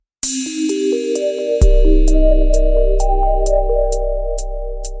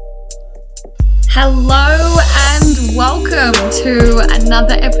Hello and welcome to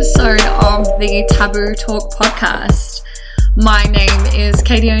another episode of the Taboo Talk podcast. My name is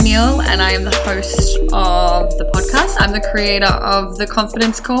Katie O'Neill and I am the host of the podcast. I'm the creator of The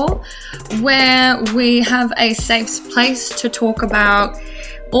Confidence Call, where we have a safe place to talk about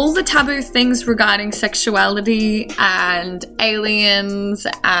all the taboo things regarding sexuality and aliens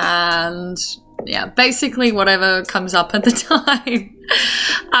and basically whatever comes up at the time.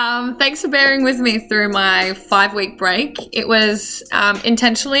 Thanks for bearing with me through my 5-week break. It was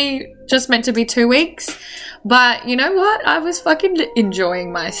intentionally just meant to be 2 weeks, but you know what? I was fucking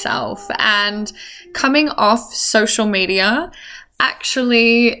enjoying myself, and coming off social media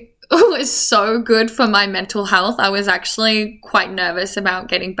actually was so good for my mental health. I was actually quite nervous about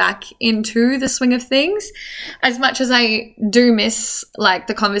getting back into the swing of things. As much as I do miss like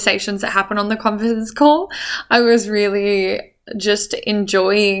the conversations that happen on the conference call, I was really just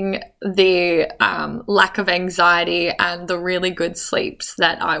enjoying the lack of anxiety and the really good sleeps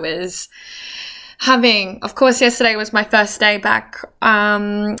that I was having. Of course, yesterday was my first day back,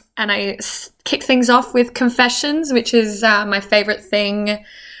 and I kicked things off with confessions, which is my favorite thing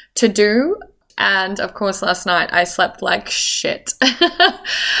to do. And of course, last night I slept like shit.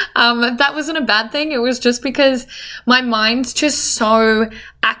 That wasn't a bad thing. It was just because my mind's just so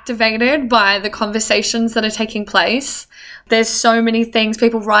activated by the conversations that are taking place. There's so many things,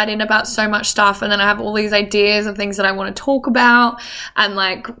 people write in about so much stuff, and then I have all these ideas of things that I want to talk about, and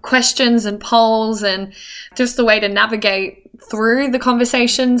like questions and polls, and just the way to navigate through the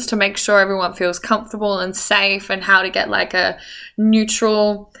conversations to make sure everyone feels comfortable and safe, and how to get like a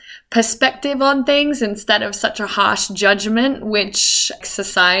neutral perspective on things instead of such a harsh judgment, which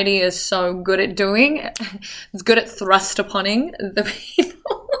society is so good at doing. It's good at thrust uponing the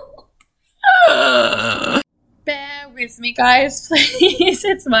people. Bear with me, guys, please.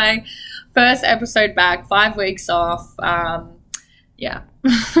 It's my first episode back, 5 weeks off.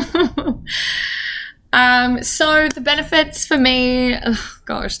 So the benefits for me,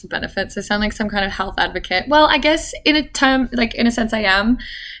 the benefits, I sound like some kind of health advocate. Well, I guess in a sense I am.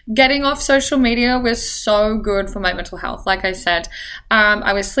 Getting off social media was so good for my mental health. Like I said,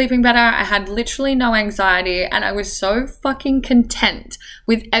 I was sleeping better. I had literally no anxiety, and I was so fucking content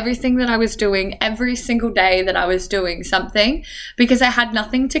with everything that I was doing every single day that I was doing something, because I had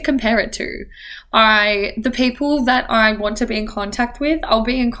nothing to compare it to. The people that I want to be in contact with, I'll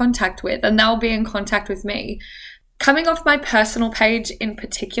be in contact with, and they'll be in contact with me. Coming off my personal page in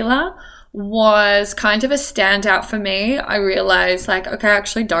particular was kind of a standout for me. I realized like, okay, I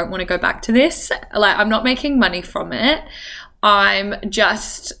actually don't want to go back to this. Like, I'm not making money from it. I'm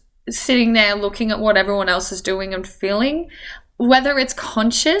just sitting there looking at what everyone else is doing and feeling, whether it's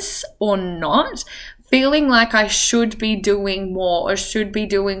conscious or not, feeling like I should be doing more or should be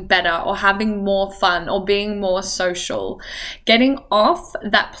doing better or having more fun or being more social. Getting off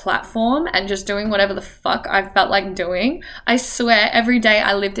that platform and just doing whatever the fuck I felt like doing, I swear every day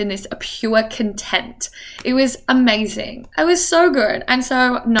I lived in this pure content. It was amazing. It was so good. And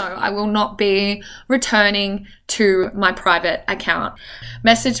so no, I will not be returning to my private account.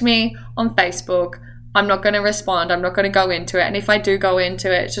 Message me on Facebook. I'm not going to respond. I'm not going to go into it. And if I do go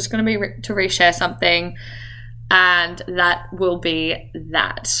into it, it's just going to be to reshare something. And that will be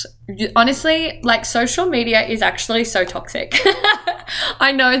that. Honestly, like, social media is actually so toxic.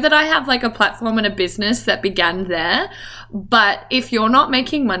 I know that I have like a platform and a business that began there, but if you're not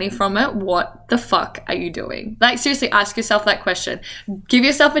making money from it, what the fuck are you doing? Like, seriously, ask yourself that question. Give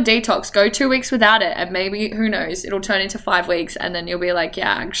yourself a detox. Go 2 weeks without it, and maybe, who knows, it'll turn into 5 weeks, and then you'll be like,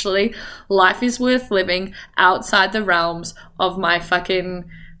 yeah, actually, life is worth living outside the realms of my fucking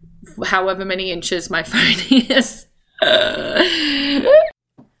however many inches my phone is.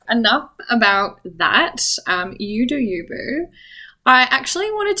 Enough about that. You do you, boo. I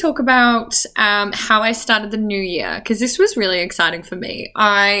actually want to talk about how I started the new year, because this was really exciting for me.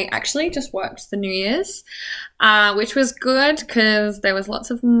 I actually just worked the New Year's, which was good because there was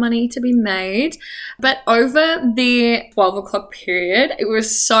lots of money to be made. But over the 12 o'clock period, it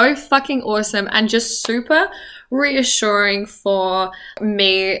was so fucking awesome and just super reassuring for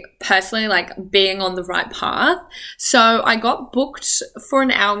me personally, like being on the right path. So I got booked for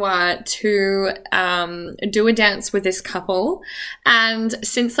an hour to do a dance with this couple. And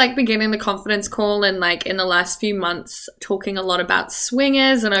since like beginning the confidence call and like in the last few months talking a lot about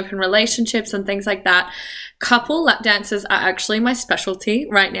swingers and open relationships and things like that, couple lap dances are actually my specialty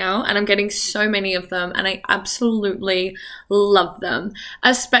right now, and I'm getting so many of them, and I absolutely love them,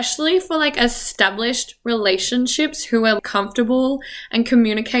 especially for like established relationships who are comfortable and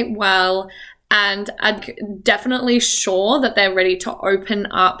communicate well and I'm definitely sure that they're ready to open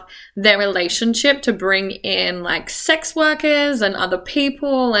up their relationship to bring in like sex workers and other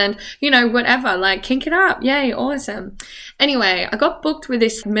people and, you know, whatever, like kink it up. Yay, awesome. Anyway, I got booked with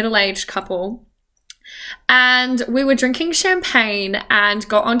this middle-aged couple and we were drinking champagne and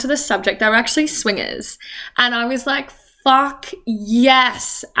got onto the subject. They were actually swingers. And I was like, fuck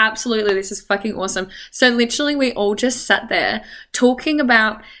yes, absolutely, this is fucking awesome. So literally we all just sat there talking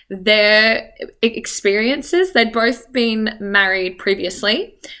about their experiences. They'd both been married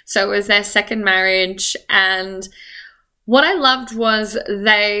previously, so it was their second marriage, and what I loved was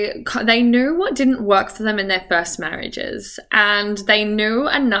they knew what didn't work for them in their first marriages, and they knew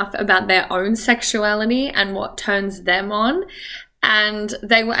enough about their own sexuality and what turns them on. And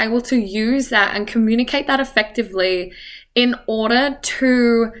they were able to use that and communicate that effectively in order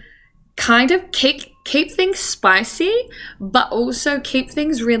to kind of keep things spicy, but also keep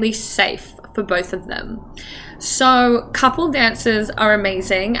things really safe for both of them. So couple dances are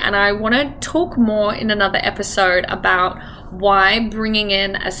amazing, and I want to talk more in another episode about why bringing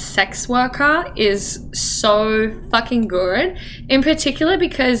in a sex worker is so fucking good, in particular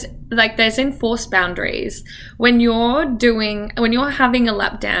because like there's enforced boundaries. When you're having a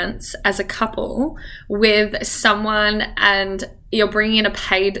lap dance as a couple with someone and you're bringing in a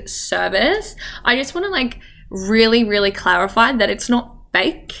paid service, I just want to like really, really clarify that it's not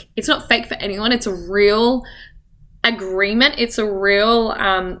fake. It's not fake for anyone. It's a real agreement. It's a real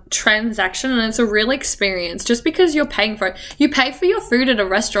transaction, and it's a real experience. Just because you're paying for it, you pay for your food at a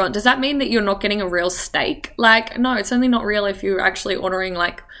restaurant, does that mean that you're not getting a real steak? Like, no, it's only not real if you're actually ordering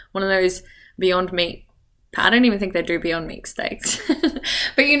like one of those Beyond Meat. I don't even think they do Beyond Meat steaks.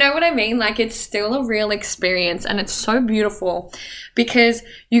 But you know what I mean? Like, it's still a real experience, and it's so beautiful because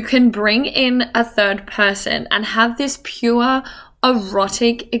you can bring in a third person and have this pure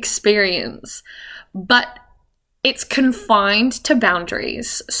erotic experience, but it's confined to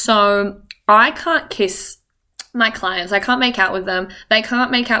boundaries. So I can't kiss my clients. I can't make out with them. They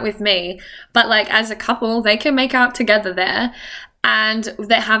can't make out with me. But like as a couple, they can make out together there. And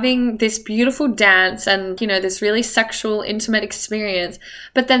they're having this beautiful dance and, you know, this really sexual, intimate experience.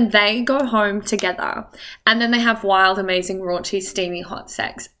 But then they go home together. And then they have wild, amazing, raunchy, steamy, hot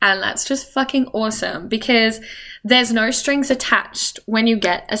sex. And that's just fucking awesome because there's no strings attached when you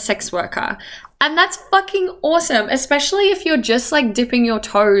get a sex worker. And that's fucking awesome, especially if you're just like dipping your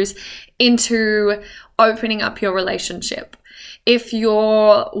toes into opening up your relationship. If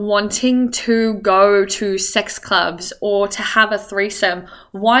you're wanting to go to sex clubs or to have a threesome,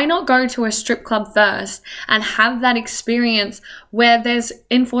 why not go to a strip club first and have that experience where there's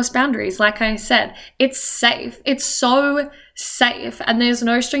enforced boundaries? Like I said, it's safe. It's so safe and there's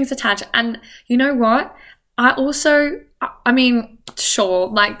no strings attached. And you know what? I mean, sure,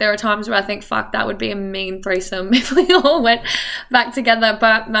 like there are times where I think, fuck, that would be a mean threesome if we all went back together.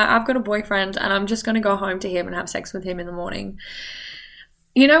 But no, I've got a boyfriend and I'm just going to go home to him and have sex with him in the morning.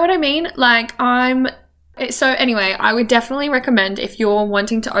 You know what I mean? Like so anyway, I would definitely recommend if you're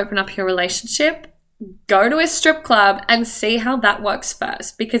wanting to open up your relationship, go to a strip club and see how that works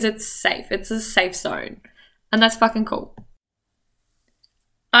first because it's safe. It's a safe zone and that's fucking cool.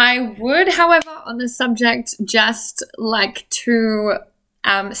 I would, however, on the subject, just like to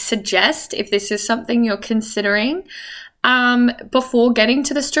suggest, if this is something you're considering, before getting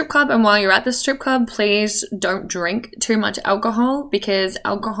to the strip club and while you're at the strip club, please don't drink too much alcohol because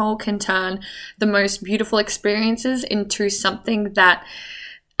alcohol can turn the most beautiful experiences into something that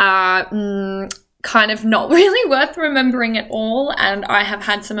kind of not really worth remembering at all. And I have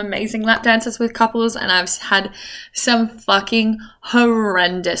had some amazing lap dances with couples and I've had some fucking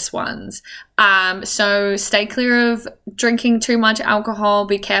horrendous ones. So stay clear of drinking too much alcohol.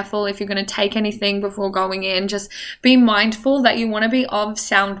 Be careful if you're going to take anything before going in. Just be mindful that you want to be of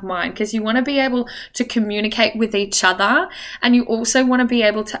sound mind because you want to be able to communicate with each other and you also want to be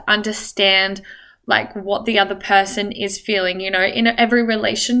able to understand like what the other person is feeling. You know, in every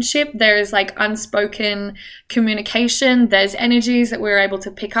relationship, there is like unspoken communication. There's energies that we're able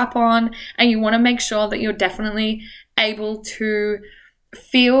to pick up on, and you want to make sure that you're definitely able to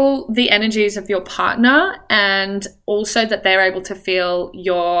feel the energies of your partner and also that they're able to feel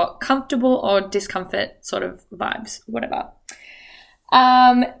your comfortable or discomfort sort of vibes, whatever.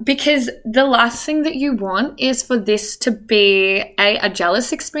 Because the last thing that you want is for this to be a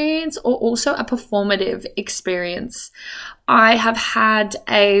jealous experience or also a performative experience. I have had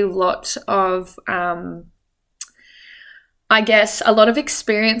a lot of, I guess, a lot of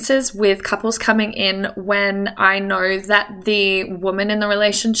experiences with couples coming in when I know that the woman in the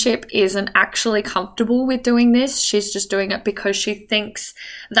relationship isn't actually comfortable with doing this. She's just doing it because she thinks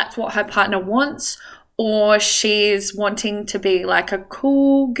that's what her partner wants, or she's wanting to be like a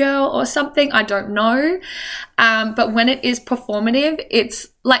cool girl or something. I don't know. But when it is performative,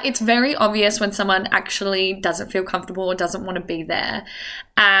 it's very obvious when someone actually doesn't feel comfortable or doesn't want to be there.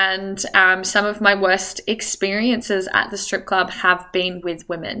 And some of my worst experiences at the strip club have been with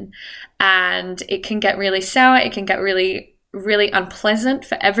women. And it can get really sour. It can get really, really unpleasant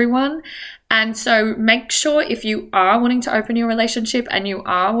for everyone. And so make sure, if you are wanting to open your relationship and you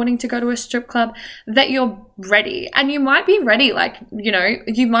are wanting to go to a strip club, that you're ready. And you might be ready,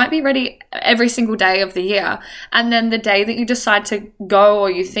 you might be ready every single day of the year. And then the day that you decide to go, or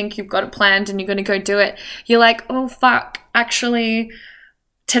you think you've got it planned and you're going to go do it, you're like, oh, fuck, actually,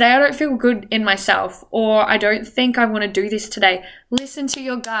 today I don't feel good in myself, or I don't think I want to do this today. Listen to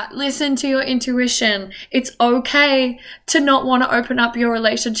your gut. Listen to your intuition. It's okay to not want to open up your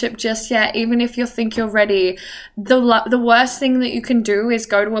relationship just yet, even if you think you're ready. The worst thing that you can do is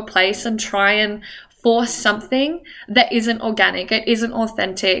go to a place and try and force something that isn't organic. It isn't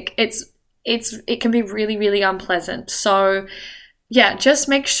authentic. It can be really, really unpleasant. So yeah, just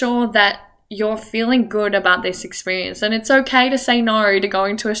make sure that you're feeling good about this experience. And it's okay to say no to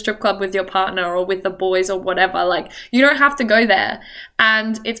going to a strip club with your partner or with the boys or whatever. Like, you don't have to go there.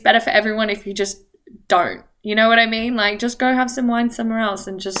 And it's better for everyone if you just don't. You know what I mean? Like, just go have some wine somewhere else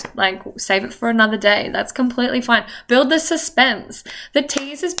and just save it for another day. That's completely fine. Build the suspense. The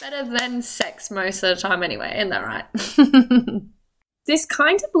tease is better than sex most of the time anyway. Isn't that right? This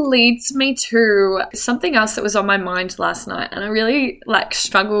kind of leads me to something else that was on my mind last night. And I really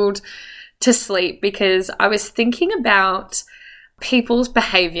struggled to sleep because I was thinking about people's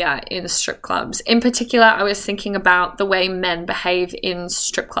behavior in strip clubs. In particular, I was thinking about the way men behave in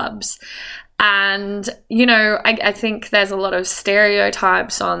strip clubs. And, I think there's a lot of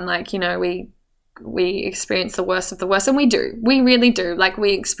stereotypes on we experience the worst of the worst, and we do. We really do.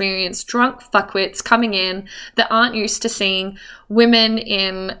 We experience drunk fuckwits coming in that aren't used to seeing women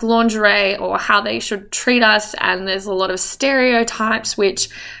in lingerie or how they should treat us, and there's a lot of stereotypes which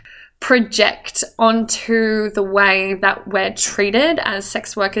project onto the way that we're treated as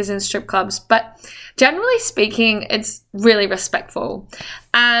sex workers in strip clubs. But generally speaking, it's really respectful.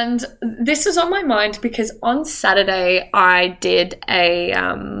 And this is on my mind because on Saturday I did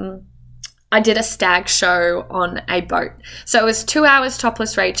a stag show on a boat. So it was 2 hours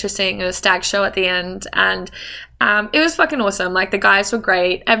topless waitressing and a stag show at the end. And it was fucking awesome. The guys were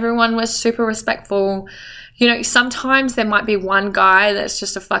great. Everyone was super respectful. Sometimes there might be one guy that's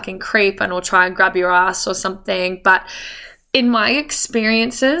just a fucking creep and will try and grab your ass or something. But in my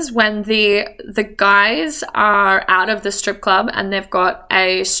experiences, when the guys are out of the strip club and they've got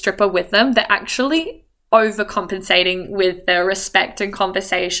a stripper with them, they're actually overcompensating with their respect and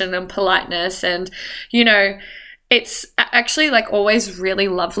conversation and politeness. And, it's actually always really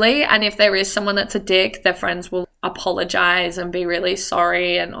lovely. And if there is someone that's a dick, their friends will apologize and be really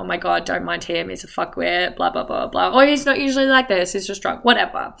sorry. And, oh my God, don't mind him. He's a fuckwit, blah, blah, blah, blah. Or he's not usually like this. He's just drunk.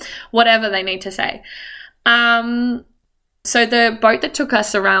 Whatever they need to say. So the boat that took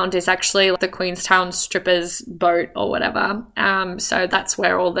us around is actually the Queenstown strippers boat or whatever. So that's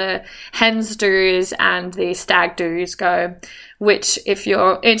where all the hens do's and the stag do's go, which if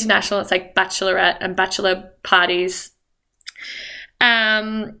you're international, it's bachelorette and bachelor parties.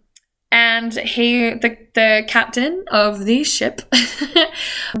 And the captain of the ship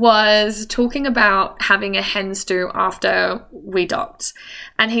was talking about having a hens do after we docked.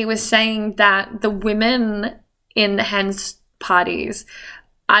 And he was saying that the women in the hens parties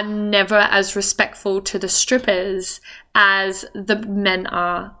are never as respectful to the strippers as the men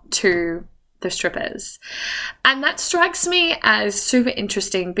are to the strippers. And that strikes me as super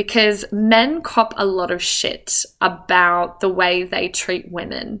interesting because men cop a lot of shit about the way they treat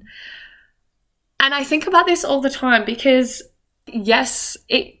women. And I think about this all the time because yes,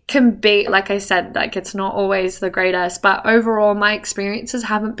 it can be, like I said, it's not always the greatest, but overall my experiences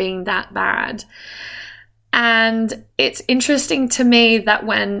haven't been that bad. And it's interesting to me that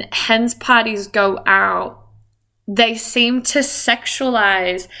when hens parties go out, they seem to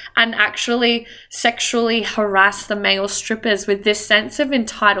sexualize and actually sexually harass the male strippers with this sense of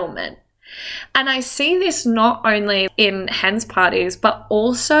entitlement. And I see this not only in hens parties, but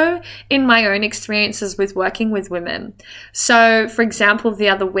also in my own experiences with working with women. So, for example, the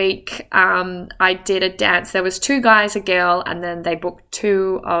other week, I did a dance. There was 2 guys, a girl, and then they booked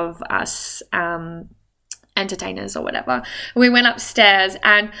 2 of us entertainers or whatever. We went upstairs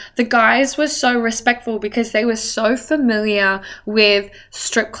and the guys were so respectful because they were so familiar with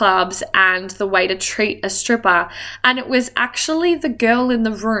strip clubs and the way to treat a stripper. And it was actually the girl in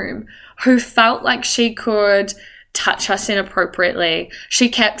the room who felt like she could touch us inappropriately. She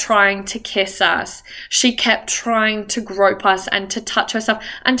kept trying to kiss us. She kept trying to grope us and to touch herself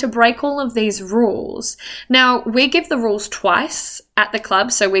and to break all of these rules. Now, we give the rules twice at the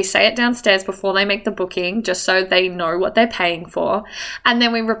club. So we say it downstairs before they make the booking, just so they know what they're paying for. And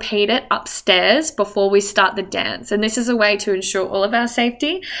then we repeat it upstairs before we start the dance. And this is a way to ensure all of our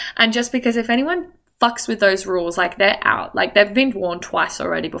safety. And just because if anyone fucks with those rules, like they're out, like they've been warned twice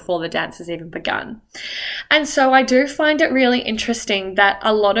already before the dance has even begun. And so I do find it really interesting that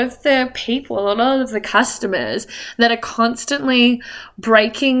a lot of the people, a lot of the customers that are constantly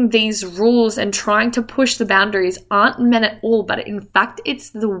breaking these rules and trying to push the boundaries aren't men at all, but in fact, it's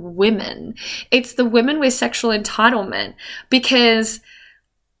the women. It's the women with sexual entitlement, because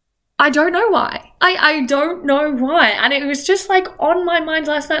I don't know why. I don't know why. And it was just like on my mind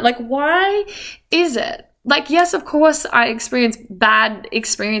last night, like, why is it? Like, yes, of course, I experience bad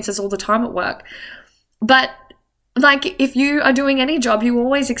experiences all the time at work. But like, if you are doing any job, you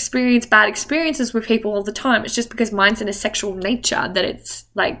always experience bad experiences with people all the time. It's just because mine's in a sexual nature that it's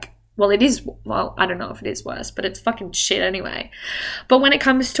like, well, it is, well, I don't know if it is worse, but it's fucking shit anyway. But when it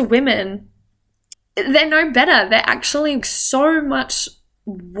comes to women, they're no better. They're actually so much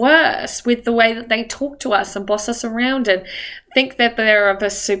worse with the way that they talk to us and boss us around and think that they're of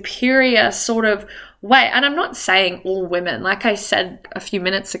a superior sort of way. And I'm not saying all women. Like I said a few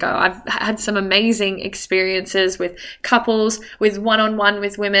minutes ago, I've had some amazing experiences with couples, with one-on-one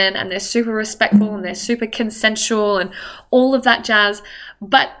with women, and they're super respectful and they're super consensual and all of that jazz.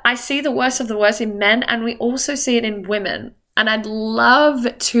 But I see the worst of the worst in men, and we also see it in women. And I'd love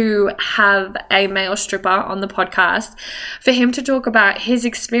to have a male stripper on the podcast for him to talk about his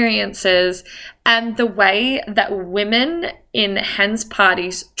experiences and the way that women in hens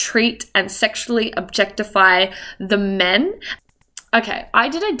parties treat and sexually objectify the men. Okay, I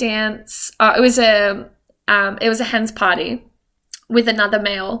did a dance. It was a hens party with another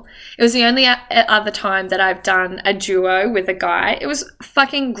male. It was the only other time that I've done a duo with a guy. It was a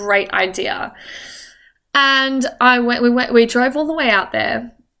fucking great idea. And we drove all the way out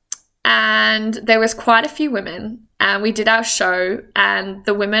there, and there was quite a few women, and we did our show, and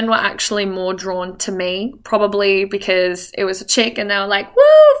the women were actually more drawn to me, probably because it was a chick and they were like, woo,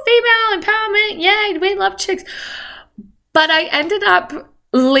 female empowerment, yay, we love chicks. But I ended up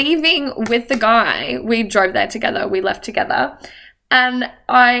leaving with the guy. We drove there together, we left together, and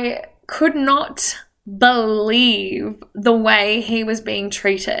I could not believe the way he was being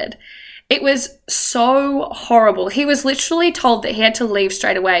treated. It was so horrible. He was literally told that he had to leave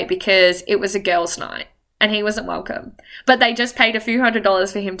straight away because it was a girls' night and he wasn't welcome. But they just paid a few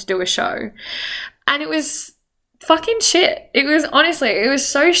 $100s for him to do a show. And it was fucking shit. It was honestly, it was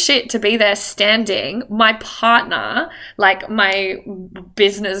so shit to be there standing, my partner, like my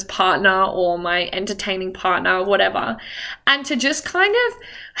business partner or my entertaining partner, whatever, and to just kind of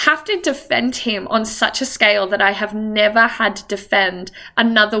have to defend him on such a scale that I have never had to defend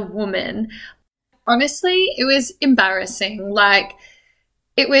another woman. Honestly, it was embarrassing. Like,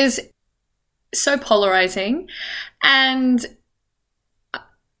 it was so polarizing, and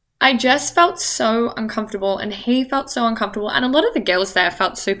I just felt so uncomfortable, and he felt so uncomfortable, and a lot of the girls there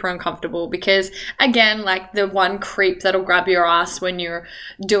felt super uncomfortable because, again, like the one creep that'll grab your ass when you're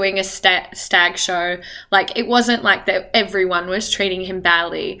doing a stag show, like it wasn't like that everyone was treating him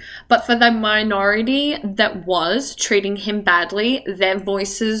badly, but for the minority that was treating him badly, their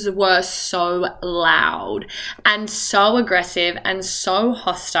voices were so loud and so aggressive and so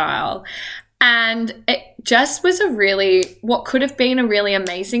hostile. And it just was what could have been a really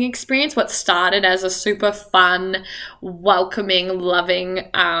amazing experience. What started as a super fun, welcoming, loving,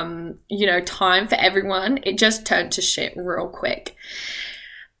 time for everyone, it just turned to shit real quick.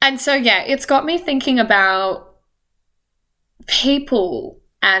 And so, yeah, it's got me thinking about people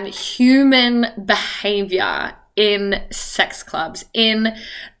and human behavior in sex clubs,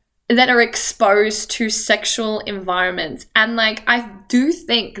 that are exposed to sexual environments. And like, I do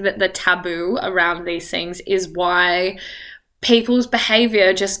think that the taboo around these things is why people's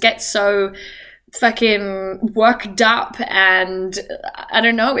behavior just gets so fucking worked up. And I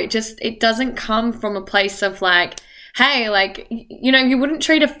don't know, it doesn't come from a place of like, hey, like, you wouldn't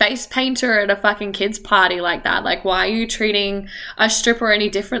treat a face painter at a fucking kids party like that. Like, why are you treating a stripper any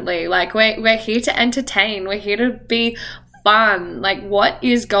differently? Like, we're here to entertain. We're here to be fun. Like, what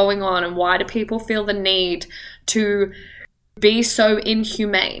is going on, and why do people feel the need to be so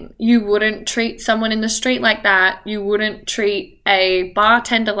inhumane. You wouldn't treat someone in the street like that. You wouldn't treat a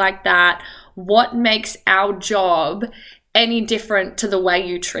bartender like that. What makes our job any different to the way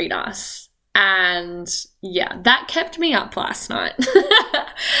you treat us? And yeah, that kept me up last night,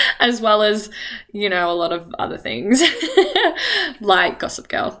 as well as, you know, a lot of other things like Gossip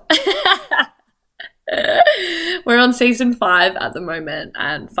Girl. We're on season 5 at the moment,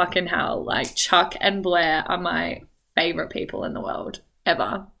 and fucking hell, like Chuck and Blair are my favorite people in the world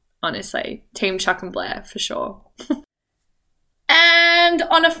ever. Honestly, Team Chuck and Blair for sure. And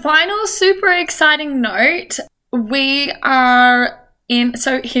on a final super exciting note, we are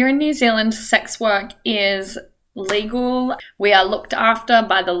so here in New Zealand, sex work is legal. We are looked after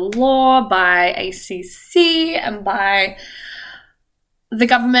by the law, by ACC, and by the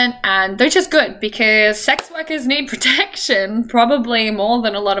government, and they're just good because sex workers need protection, probably more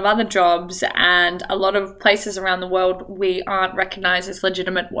than a lot of other jobs, and a lot of places around the world we aren't recognized as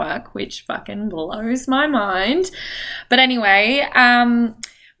legitimate work, which fucking blows my mind. But anyway,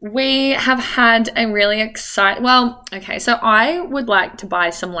 we have had a really exciting, so I would like to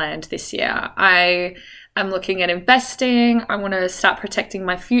buy some land this year. I am looking at investing. I want to start protecting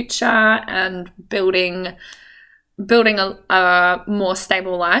my future and building a more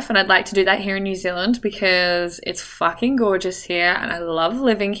stable life, and I'd like to do that here in New Zealand because it's fucking gorgeous here and I love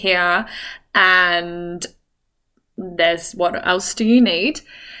living here, and there's what else do you need?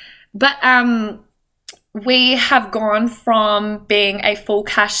 But we have gone from being a full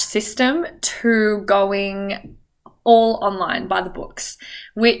cash system to going all online by the books,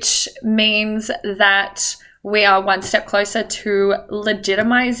 which means that we are one step closer to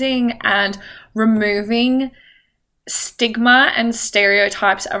legitimizing and removing stigma and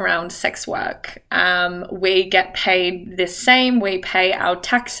stereotypes around sex work. We get paid the same, we pay our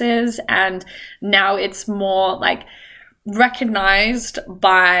taxes, and now it's more like recognized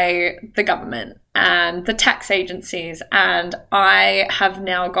by the government and the tax agencies, and I have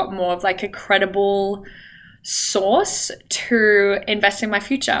now got more of like a credible source to invest in my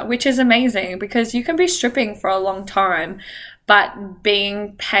future, which is amazing because you can be stripping for a long time, but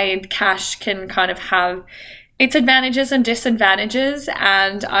being paid cash can kind of have its advantages and disadvantages,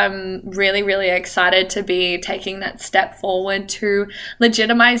 and I'm really, really excited to be taking that step forward to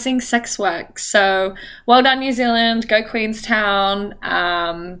legitimizing sex work. So well done, New Zealand. Go Queenstown.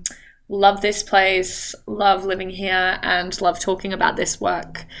 Love this place, love living here, and love talking about this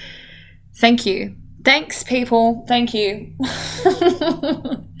work. Thank you. Thanks, people. Thank you.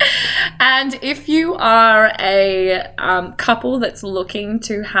 And if you are a couple that's looking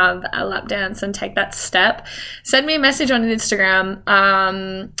to have a lap dance and take that step, send me a message on Instagram.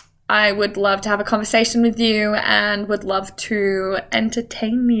 I would love to have a conversation with you and would love to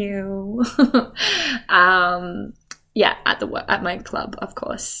entertain you. At my club, of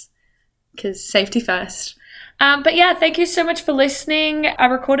course, because safety first. But yeah, thank you so much for listening. I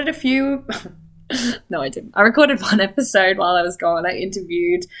recorded a few... No, I didn't. I recorded one episode while I was gone. I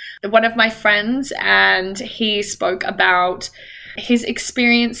interviewed one of my friends and he spoke about his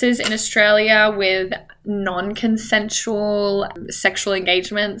experiences in Australia with non-consensual sexual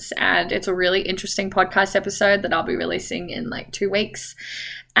engagements, and it's a really interesting podcast episode that I'll be releasing in like 2 weeks.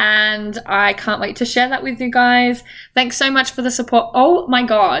 And I can't wait to share that with you guys. Thanks so much for the support. Oh my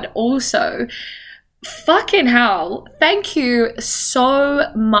God. Also, fucking hell, thank you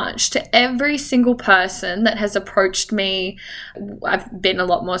so much to every single person that has approached me. I've been a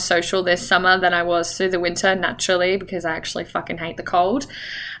lot more social this summer than I was through the winter, naturally, because I actually fucking hate the cold.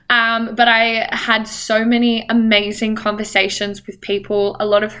 But I had so many amazing conversations with people, a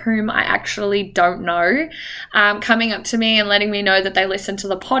lot of whom I actually don't know, coming up to me and letting me know that they listen to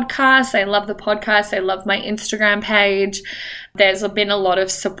the podcast, they love the podcast, they love my Instagram page. There's been a lot of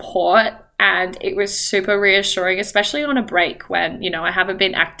support. And it was super reassuring, especially on a break when, I haven't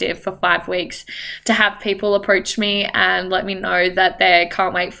been active for 5 weeks, to have people approach me and let me know that they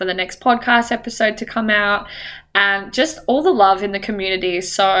can't wait for the next podcast episode to come out, and just all the love in the community.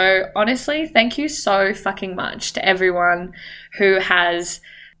 So honestly, thank you so fucking much to everyone who has,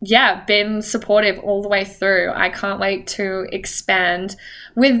 been supportive all the way through. I can't wait to expand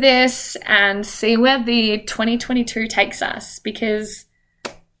with this and see where the 2022 takes us, because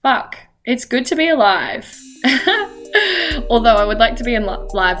fuck. It's good to be alive. Although I would like to be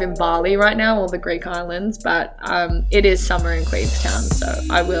live in Bali right now, or the Greek islands, but it is summer in Queenstown, so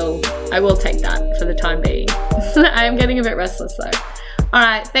I will take that for the time being. I am getting a bit restless though. All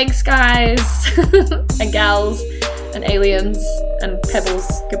right, thanks guys and gals and aliens and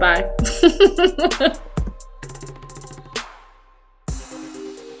pebbles. Goodbye.